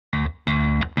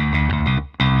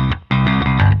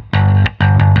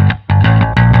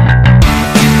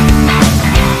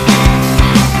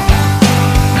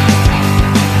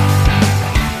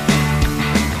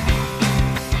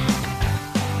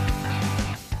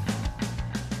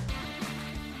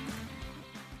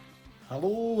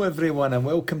Hello, everyone, and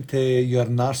welcome to your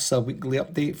NARSA weekly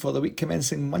update for the week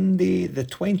commencing Monday, the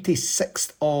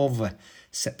 26th of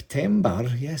September.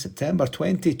 Yeah, September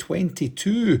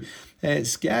 2022.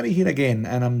 It's Gary here again,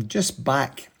 and I'm just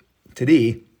back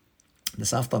today,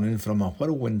 this afternoon, from a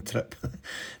whirlwind trip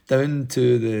down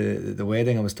to the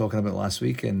wedding I was talking about last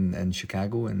week in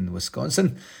Chicago, in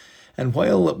Wisconsin. And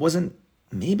while it wasn't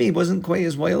quite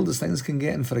as wild as things can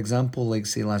get in, for example, like,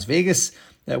 say, Las Vegas,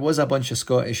 it was a bunch of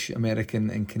Scottish,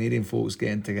 American and Canadian folks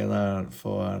getting together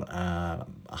for a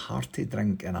hearty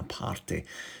drink and a party.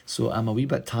 So I'm a wee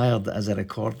bit tired as I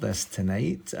record this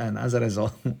tonight, and as a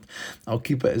result, I'll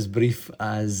keep it as brief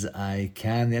as I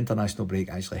can. The international break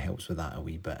actually helps with that a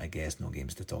wee bit, I guess. No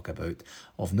games to talk about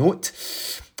of note.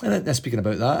 And speaking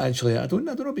about that, actually, I don't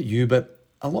know about you, but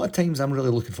a lot of times I'm really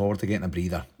looking forward to getting a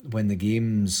breather when the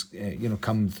games,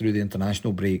 come through the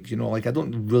international break. I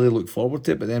don't really look forward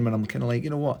to it, but then when I'm kind of like,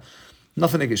 you know what,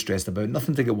 nothing to get stressed about,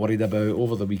 nothing to get worried about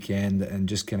over the weekend, and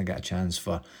just kind of get a chance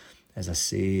for, as I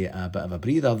say, a bit of a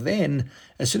breather. Then,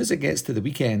 as soon as it gets to the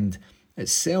weekend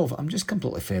itself, I'm just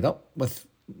completely fed up with,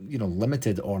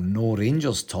 limited or no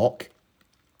Rangers talk.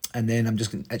 And then I'm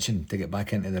just itching to get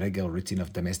back into the regular routine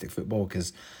of domestic football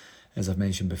because, as I've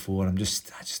mentioned before, I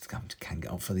just can't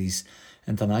get up for these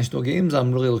international games.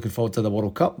 I'm really looking forward to the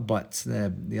World Cup, but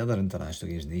the other international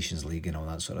games, Nations League and all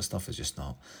that sort of stuff, is just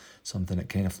not something that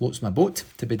kind of floats my boat,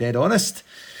 to be dead honest.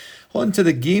 On to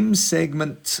the games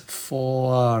segment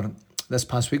for this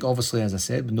past week. Obviously, as I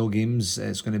said, with no games,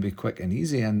 it's going to be quick and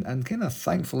easy, and kind of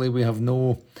thankfully we have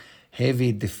no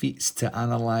heavy defeats to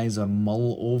analyse or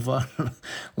mull over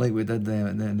like we did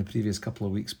in the previous couple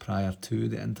of weeks prior to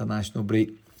the international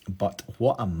break. But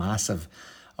what a massive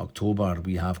October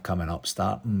we have coming up,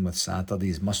 starting with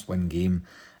Saturday's must-win game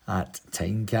at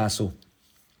Tynecastle.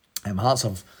 Hearts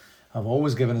have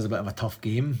always given us a bit of a tough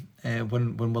game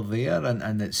when we're there,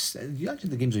 and it's actually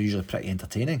the games are usually pretty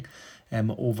entertaining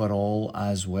overall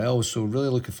as well. So really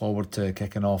looking forward to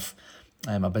kicking off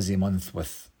a busy month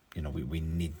with, we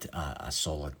need a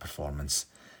solid performance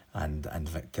and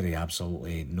victory,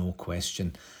 absolutely no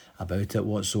question about it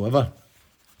whatsoever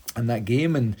in that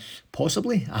game. And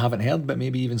possibly, I haven't heard, but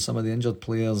maybe even some of the injured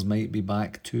players might be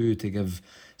back too, to give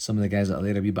some of the guys that are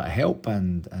there a wee bit of help,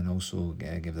 and also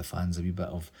give the fans a wee bit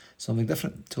of something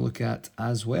different to look at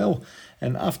as well.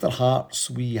 And after Hearts,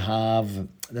 we have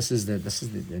this is the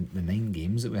 9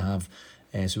 games that we have.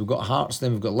 So we've got Hearts,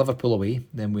 then we've got Liverpool away,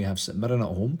 then we have St Mirren at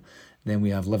home, then we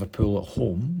have Liverpool at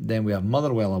home, then we have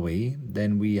Motherwell away,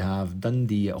 then we have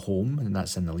Dundee at home, and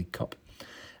that's in the League Cup.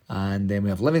 And then we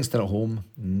have Livingston at home,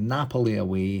 Napoli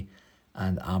away,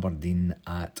 and Aberdeen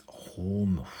at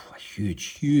home. A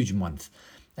huge month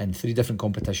in 3 different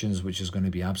competitions, which is going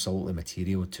to be absolutely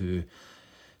material to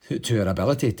our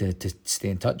ability to stay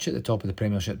in touch at the top of the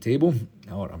Premiership table,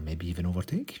 or maybe even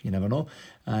overtake, you never know,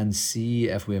 and see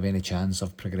if we have any chance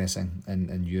of progressing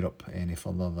in Europe any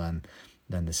further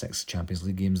than the 6 Champions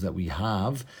League games that we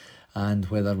have, and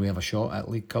whether we have a shot at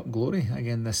League Cup glory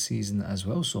again this season as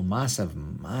well. So massive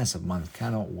month.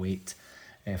 Cannot wait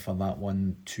for that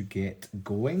one to get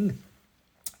going.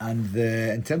 And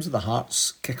in terms of the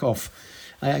Hearts kickoff,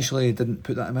 I actually didn't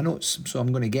put that in my notes, so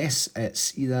I'm going to guess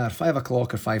it's either 5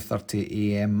 o'clock or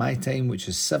 5:30 a.m. my time, which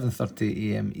is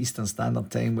 7:30 a.m. Eastern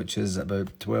Standard Time, which is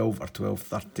about 12 or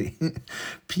 12:30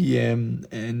 p.m.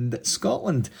 in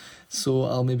Scotland. So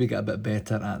I'll maybe get a bit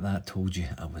better at that. Told you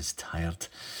I was tired.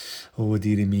 Oh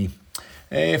dearie me.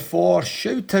 For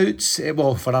shout-outs,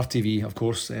 for RTV, of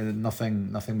course,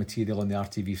 nothing material on the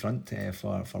RTV front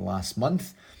for last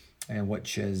month,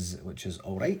 which is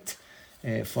all right.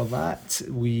 For that,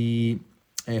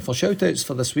 for shout-outs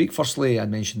for this week, firstly, I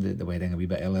mentioned the wedding a wee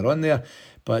bit earlier on there,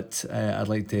 but I'd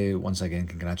like to once again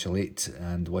congratulate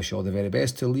and wish all the very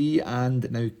best to Lee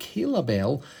and now Kayla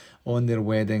Bell on their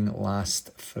wedding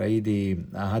last Friday.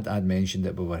 I had mentioned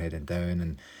that we were heading down,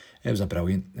 and it was a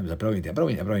brilliant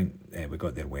day. We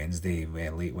got there Wednesday,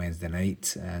 late Wednesday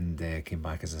night, and came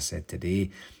back, as I said, today.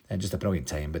 And just a brilliant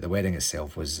time. But the wedding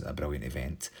itself was a brilliant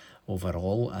event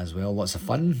overall as well. Lots of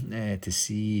fun to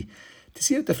see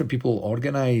how different people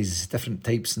organise different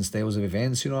types and styles of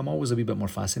events. I'm always a wee bit more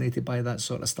fascinated by that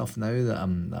sort of stuff now that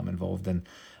I'm involved in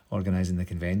organising the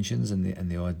conventions and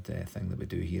the odd thing that we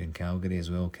do here in Calgary as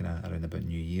well, kind of around about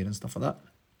New Year and stuff like that.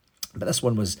 But this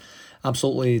one was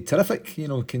absolutely terrific.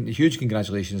 Huge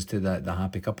congratulations to the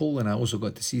happy couple. And I also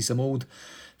got to see some old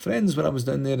friends when I was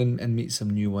down there and meet some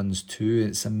new ones too.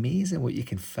 It's amazing what you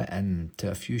can fit in to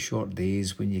a few short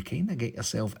days when you kind of get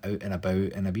yourself out and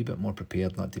about and a wee bit more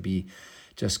prepared not to be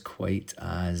just quite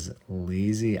as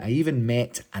lazy. I even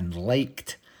met and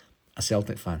liked a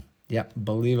Celtic fan. Yep,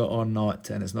 believe it or not,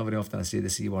 and it's not very often I say the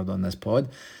C word on this pod.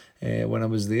 When I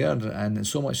was there, and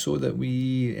so much so that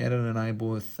Erin and I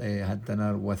both had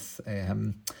dinner with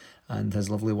him and his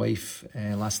lovely wife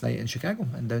last night in Chicago,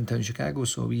 in downtown Chicago.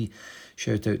 So we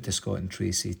shout out to Scott and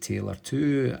Tracy Taylor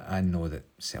too. I know that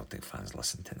Celtic fans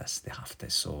listen to this; they have to,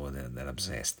 so they're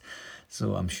obsessed.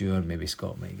 So I'm sure maybe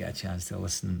Scott might get a chance to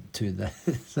listen to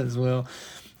this as well.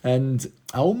 And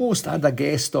I almost had a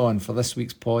guest on for this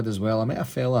week's pod as well. I met a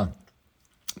fella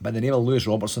by the name of Lewis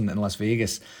Robertson in Las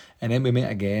Vegas, and then we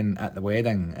met again at the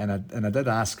wedding, and I did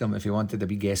ask him if he wanted a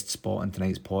wee guest spot on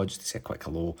tonight's pod, just to say a quick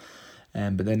hello,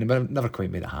 but then they never quite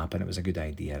made it happen. It was a good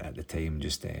idea at the time,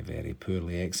 just very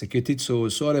poorly executed, so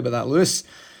sorry about that, Lewis.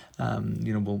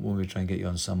 We'll try and get you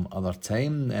on some other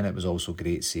time. And it was also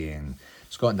great seeing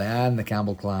Scott and Diane, the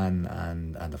Campbell clan,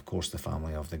 and of course the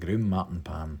family of the groom, Martin,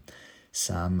 Pam,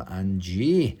 Sam and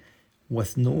Jay.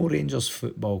 With no Rangers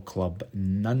Football Club,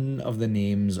 none of the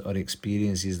names or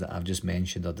experiences that I've just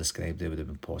mentioned or described would have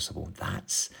been possible.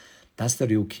 That's the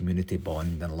real community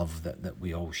bond and love that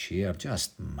we all share.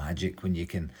 Just magic when you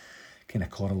can kind of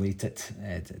correlate it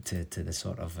to the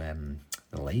sort of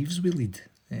the lives we lead,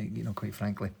 quite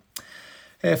frankly.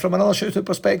 From another shout-out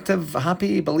perspective,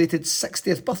 happy belated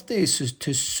 60th birthday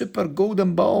to Super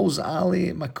Golden Balls,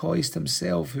 Ali McCoist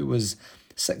himself, who was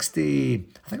 60, I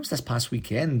think it was this past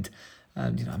weekend.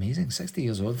 And, amazing, 60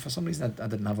 years old. For some reason, I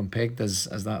didn't have him pegged as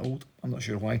that old. I'm not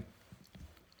sure why.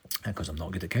 Because I'm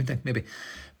not good at counting, maybe.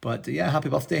 But, yeah, happy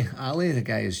birthday, Ali. The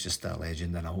guy is just a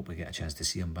legend, and I hope we get a chance to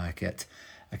see him back at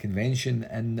a convention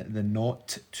in the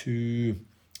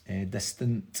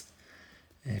not-too-distant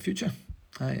future.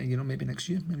 Maybe next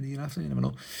year, maybe the year after, you never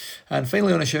know. And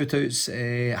finally, on a shout-outs,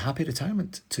 happy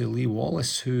retirement to Lee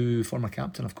Wallace, former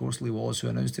captain, of course, Lee Wallace, who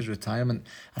announced his retirement.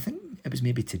 I think it was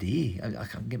maybe today. I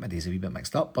can't get my days a wee bit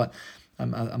mixed up, but I'm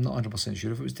not 100%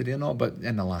 sure if it was today or not, but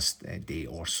in the last day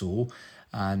or so.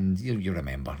 And you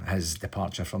remember, his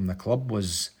departure from the club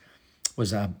was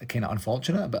a kind of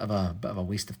unfortunate, a bit of a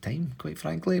waste of time, quite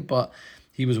frankly, but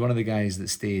he was one of the guys that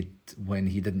stayed when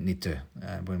he didn't need to,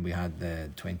 when we had the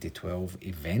 2012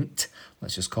 event,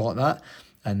 let's just call it that,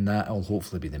 and that'll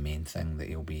hopefully be the main thing that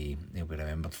he'll be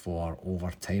remembered for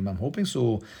over time, I'm hoping.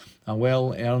 So a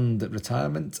well-earned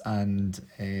retirement, and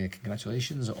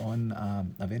congratulations on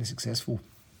a very successful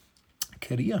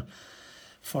career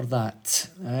for that.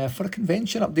 For a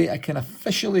convention update, I can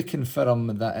officially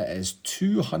confirm that it is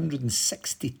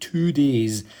 262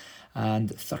 days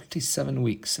and 37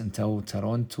 weeks until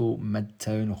Toronto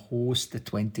Midtown host the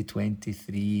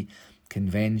 2023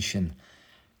 convention.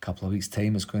 A couple of weeks'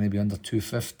 time, it's going to be under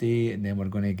 250, and then we're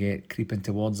going to get creeping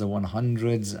towards the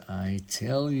 100s. I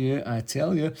tell you.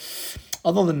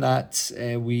 Other than that,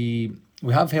 we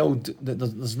have held.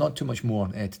 There's not too much more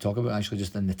to talk about, actually,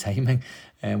 just in the timing.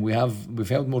 We've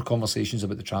held more conversations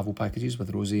about the travel packages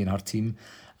with Rosie and her team,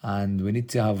 and we need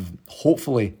to have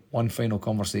hopefully one final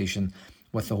conversation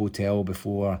with the hotel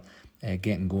before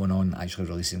getting going on actually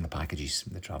releasing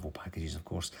the travel packages, of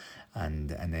course, and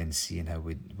then seeing how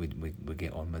we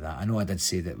get on with that. I know I did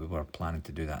say that we were planning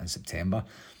to do that in September.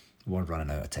 We're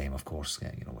running out of time, of course,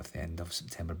 with the end of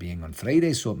September being on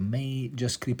Friday, so it may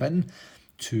just creep in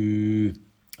to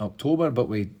October, but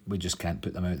we just can't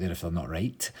put them out there if they're not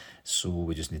right. So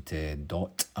we just need to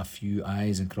dot a few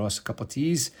I's and cross a couple of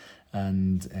T's,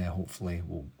 and hopefully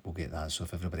we'll get that. So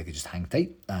if everybody could just hang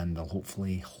tight, and I'll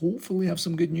hopefully have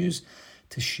some good news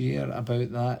to share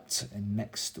about that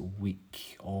next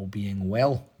week, all being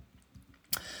well.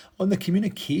 On the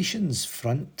communications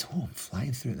front, I'm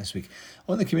flying through it this week.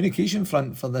 On the communication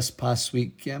front for this past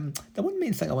week, the one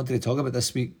main thing I wanted to talk about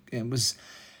this week was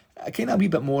kind of a wee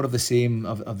bit more of the same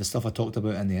of the stuff I talked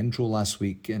about in the intro last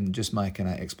week, and just my kind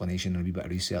of explanation and a wee bit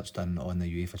of research done on the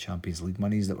UEFA Champions League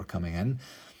monies that were coming in.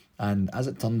 And as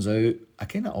it turns out, I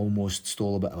kind of almost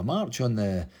stole a bit of a march on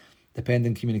the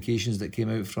pending communications that came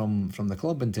out from the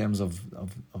club in terms of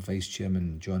Vice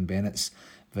Chairman John Bennett's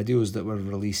videos that were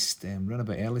released around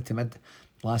about early to mid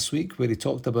last week, where he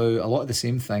talked about a lot of the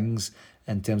same things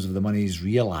in terms of the monies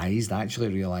actually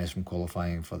realised from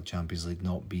qualifying for the Champions League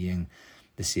not being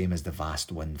the same as the vast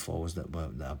windfalls that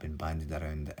have been bandied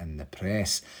around in the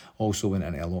press. Also went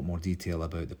into a lot more detail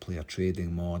about the player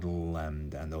trading model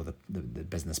and all the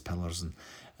business pillars and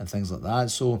things like that.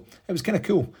 So it was kind of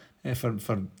cool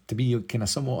for to be kind of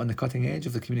somewhat on the cutting edge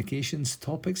of the communications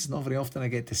topics. It's not very often I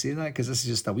get to say that, because this is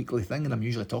just a weekly thing, and I'm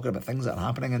usually talking about things that are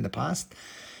happening in the past.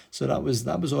 So that was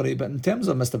all right. But in terms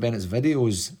of Mr. Bennett's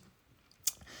videos,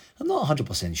 I'm not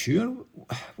 100% sure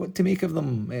what to make of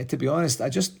them, to be honest. I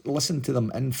just listened to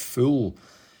them in full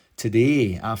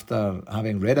today after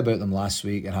having read about them last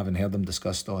week and having heard them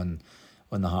discussed on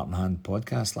on the Heart and Hand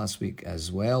podcast last week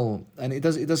as well. And it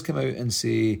does come out and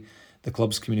say the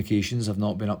club's communications have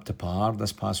not been up to par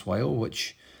this past while,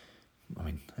 which, I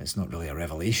mean, it's not really a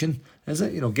revelation, is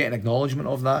it? You know, getting acknowledgement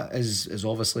of that is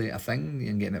obviously a thing,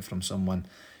 and getting it from someone,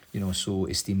 you know, so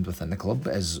esteemed within the club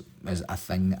is a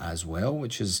thing as well,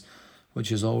 which is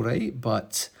all right.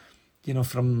 But, you know,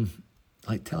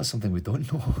 tell us something we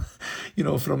don't know. You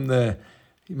know,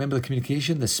 remember the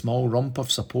communication, the small rump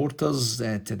of supporters,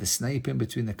 to the sniping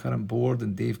between the current board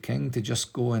and Dave King, to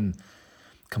just going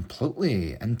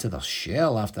completely into their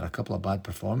shell after a couple of bad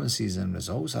performances and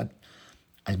results.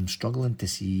 I'm struggling to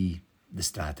see the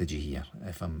strategy here,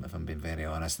 if I'm being very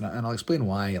honest, and I'll explain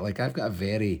why. Like, I've got a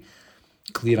very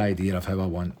clear idea of how I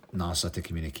want NARSA to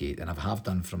communicate, and I have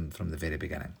done from the very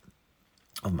beginning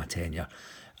of my tenure,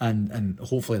 and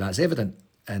hopefully that's evident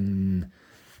and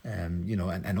you know,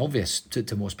 and obvious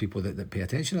to most people that pay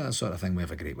attention to that sort of thing. We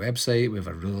have a great website, we have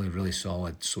a really, really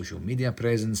solid social media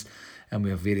presence, and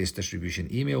we have various distribution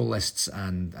email lists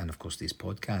and of course these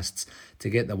podcasts to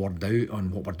get the word out on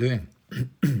what we're doing.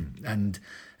 And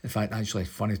in fact, actually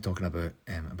funny, talking about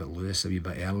Lewis a wee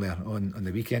bit earlier on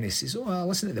the weekend, he says, I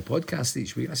listen to the podcast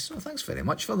each week, and I said, thanks very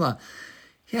much for that.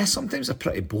 Yeah, sometimes they're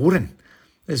pretty boring,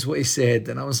 is what he said.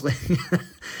 And I was like,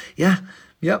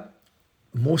 yep.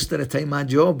 Most of the time, my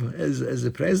job as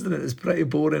the president is pretty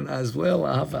boring as well.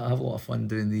 I have a lot of fun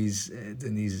doing these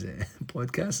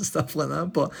podcasts and stuff like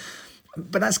that. But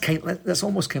that's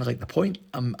almost kind of like the point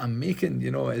I'm making.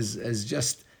 You know, is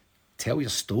just tell your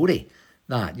story.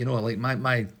 That, you know, like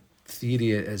my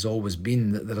theory has always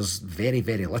been that there's very,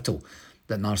 very little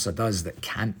that NARSA does that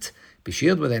can't be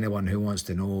shared with anyone who wants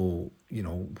to know, you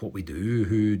know, what we do,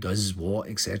 who does what,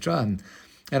 etc.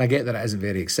 And I get that it isn't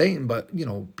very exciting, but, you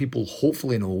know, people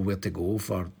hopefully know where to go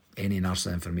for any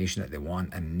NARSA information that they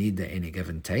want and need at any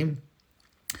given time.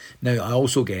 Now, I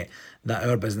also get that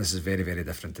our business is very, very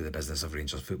different to the business of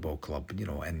Rangers Football Club, you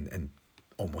know, in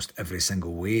almost every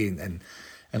single way, and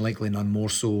likely none more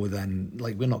so than,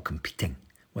 like, we're not competing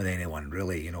with anyone,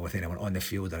 really, you know, with anyone on the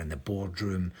field or in the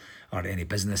boardroom or any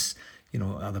business, you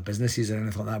know, other businesses or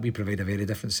anything like that. We provide a very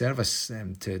different service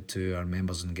to our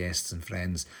members and guests and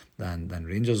friends than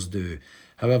Rangers do.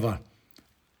 However,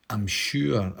 I'm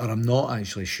not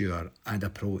actually sure I'd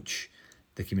approach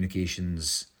the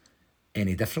communications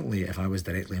any differently if I was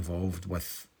directly involved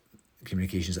with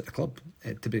communications at the club.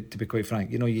 To be quite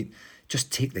frank, you know, you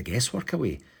just take the guesswork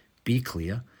away. Be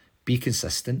clear, be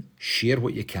consistent, share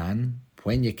what you can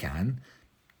when you can,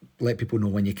 let people know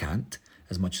when you can't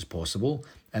as much as possible,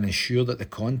 and ensure that the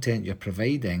content you're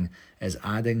providing is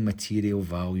adding material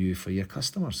value for your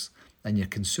customers and your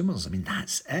consumers. I mean,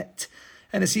 that's it.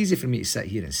 And it's easy for me to sit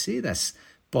here and say this,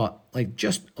 but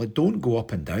don't go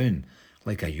up and down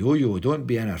like a yo-yo. Don't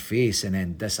be in our face and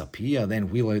then disappear, then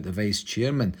wheel out the vice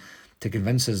chairman to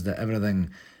convince us that everything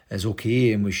is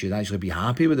okay and we should actually be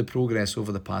happy with the progress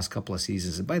over the past couple of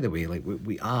seasons. And by the way, like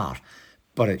we are,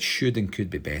 but it should and could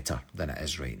be better than it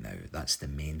is right now. That's the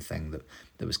main thing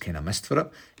that was kind of missed for it.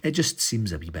 It just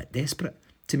seems a wee bit desperate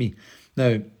to me.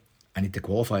 Now, I need to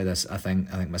qualify this. I think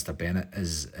Mr. Bennett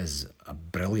is a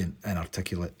brilliant and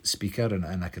articulate speaker,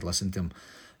 and I could listen to him,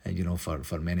 you know,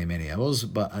 for many, many hours.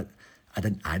 But I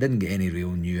didn't get any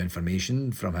real new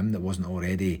information from him that wasn't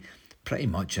already pretty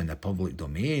much in the public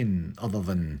domain, other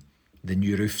than the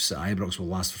new roofs at Ibrox will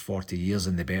last for 40 years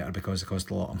and they better because it cost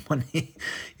a lot of money,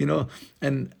 you know.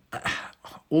 And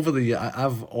over the year,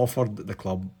 I've offered the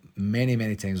club many,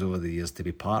 many times over the years to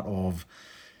be part of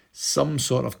some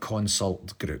sort of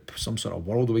consult group, some sort of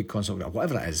worldwide consult group,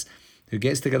 whatever it is, who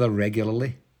gets together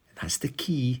regularly. That's the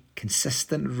key,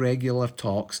 consistent, regular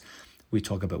talks. We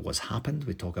talk about what's happened,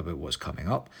 we talk about what's coming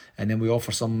up, and then we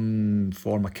offer some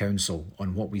form of counsel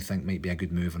on what we think might be a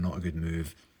good move or not a good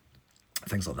move,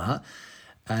 things like that.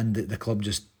 And the club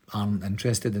just aren't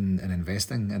interested in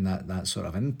investing in that sort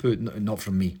of input, not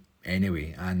from me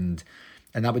anyway. And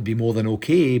that would be more than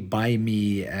okay by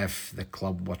me if the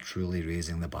club were truly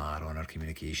raising the bar on our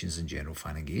communications and general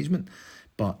fan engagement.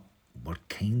 But we're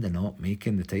kind of not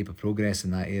making the type of progress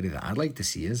in that area that I'd like to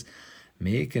see us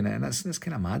making it, and that's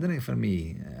kind of maddening for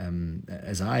me,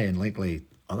 as I, and likely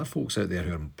other folks out there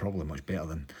who are probably much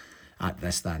better at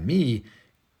this than me,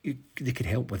 they could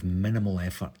help with minimal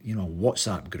effort. You know,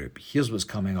 WhatsApp group, here's what's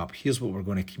coming up, here's what we're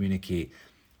going to communicate,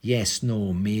 yes,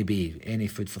 no, maybe, any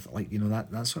food for like, you know,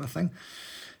 that sort of thing.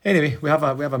 Anyway, we have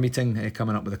a meeting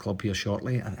coming up with the club here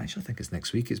shortly. I actually think it's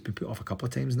next week. It's been put off a couple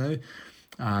of times now,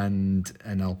 and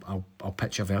I'll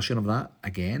pitch a version of that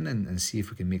again and see if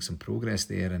we can make some progress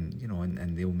there, and you know,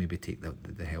 and they'll maybe take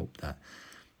the help that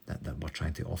we're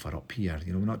trying to offer up here.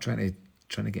 You know, we're not trying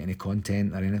to get any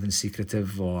content or anything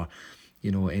secretive or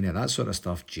any of that sort of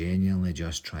stuff, genuinely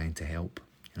just trying to help,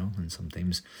 and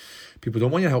sometimes people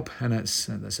don't want your help, and that's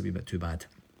a wee bit too bad.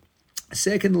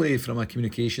 Secondly, from a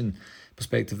communication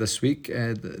perspective this week,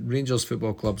 the Rangers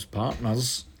Football Club's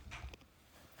partners,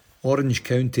 Orange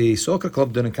County Soccer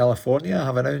Club down in California,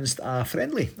 have announced a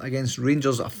friendly against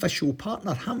Rangers' official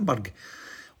partner Hamburg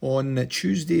on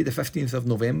Tuesday the 15th of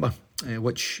November,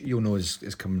 which you'll know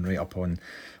is coming right up on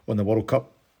the World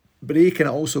Cup break, and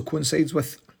it also coincides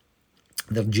with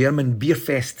their German Beer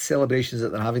Fest celebrations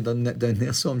that they're having down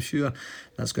there, so I'm sure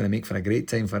that's going to make for a great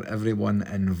time for everyone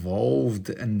involved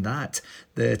in that.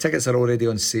 The tickets are already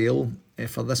on sale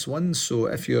for this one, so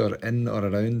if you're in or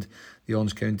around the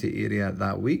Orange County area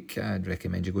that week, I'd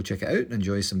recommend you go check it out and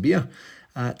enjoy some beer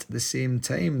at the same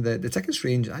time. The tickets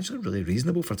range actually really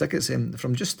reasonable for tickets,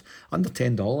 from just under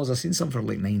 $10. I've seen some for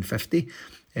like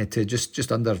 $9.50 to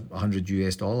just under $100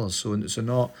 US, so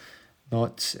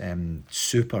not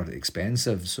super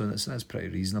expensive, so that's pretty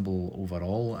reasonable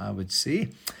overall, I would say.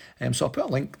 So I'll put a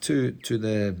link to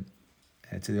the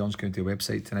Orange County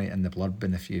website tonight in the blurb,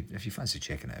 and if you fancy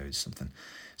checking it out, it's something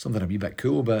a wee bit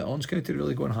cool. But Orange County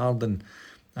really going hard and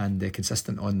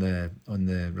consistent on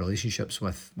the relationships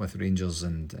with Rangers,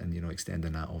 and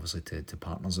extending that obviously to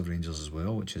partners of Rangers as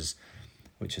well, which is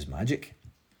magic,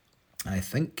 I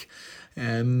think.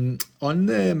 On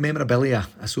the memorabilia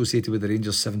associated with the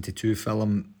Rangers 72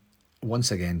 film,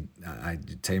 once again,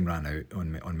 time ran out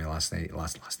on me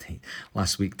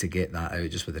last week to get that out,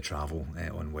 just with the travel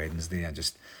on Wednesday. I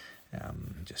just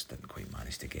didn't quite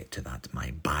manage to get to that,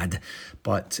 my bad.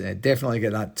 But definitely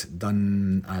get that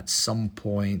done at some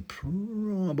point,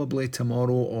 probably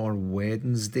tomorrow or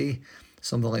Wednesday,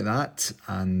 something like that.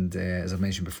 And as I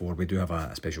mentioned before, we do have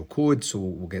a special code, so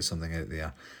we'll get something out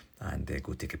there and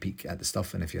go take a peek at the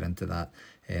stuff. And if you're into that,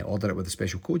 order it with a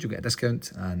special code, you'll get a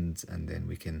discount, and then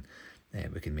we can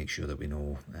make sure that we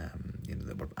know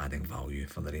that we're adding value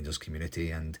for the Rangers community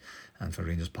and for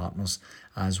Rangers partners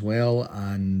as well.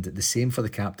 And the same for the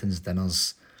captain's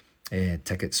dinners.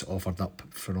 Tickets offered up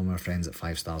from our friends at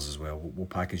 5 Stars as well. We'll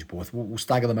package both. We'll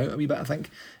stagger them out a wee bit, I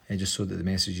think, just so that the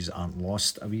messages aren't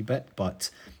lost a wee bit. But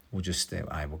we'll just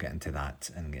we'll get into that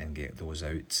and get those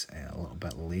out a little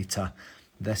bit later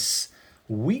this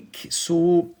week.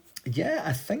 So yeah,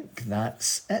 I think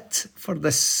that's it for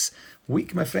this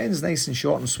week, my friends. Nice and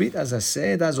short and sweet, as I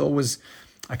said. As always,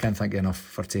 I can't thank you enough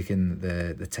for taking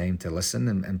the time to listen,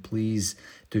 and please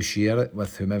do share it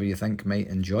with whomever you think might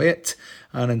enjoy it.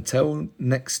 And until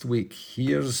next week,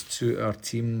 here's to our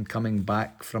team coming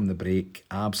back from the break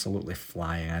absolutely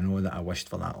flying. I know that I wished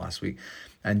for that last week,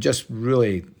 and just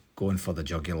really going for the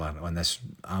jugular on this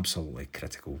absolutely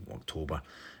critical October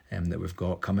that we've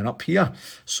got coming up here.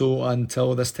 So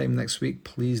until this time next week,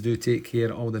 please do take care.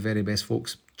 All the very best,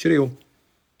 folks. Cheerio.